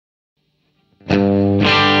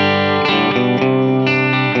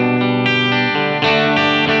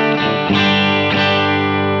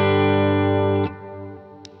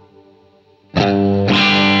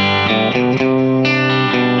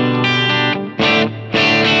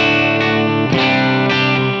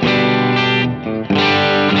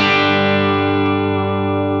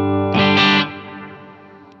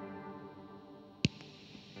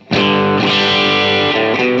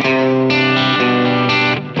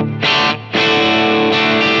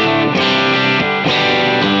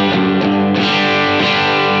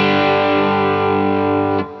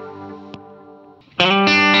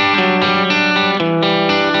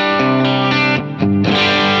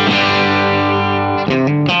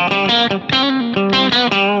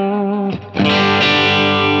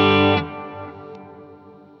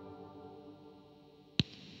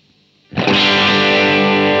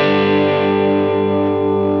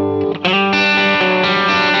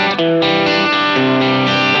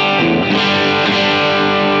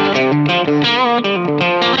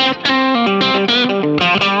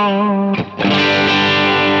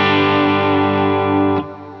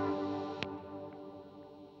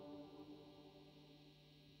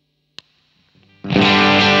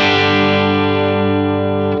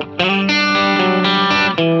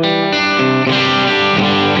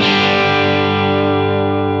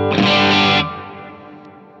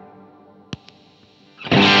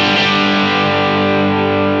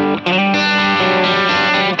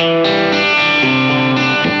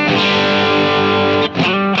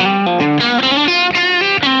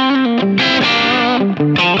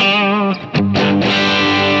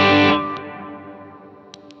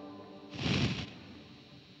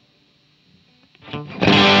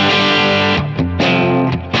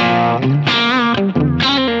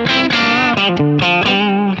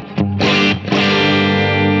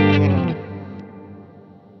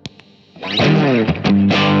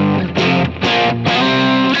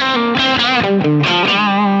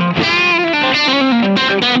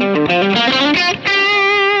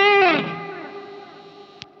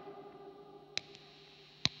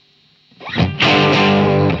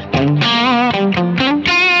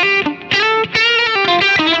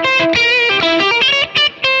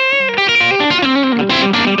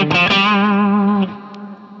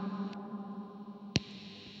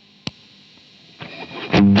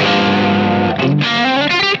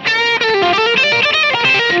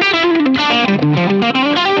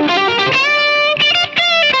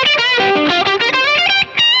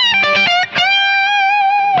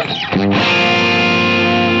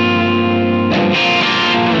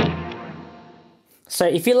So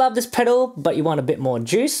if you love this pedal, but you want a bit more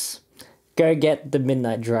juice, go get the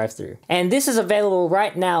Midnight Drive-Thru. And this is available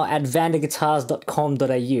right now at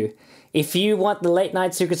vanderguitars.com.au. If you want the Late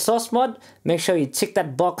Night Secret Sauce mod, make sure you tick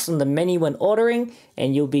that box on the menu when ordering,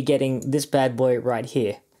 and you'll be getting this bad boy right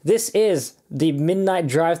here. This is the Midnight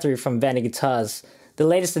Drive-Thru from Vander Guitars, the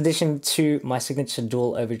latest addition to my signature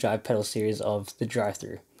dual overdrive pedal series of the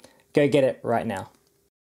Drive-Thru. Go get it right now.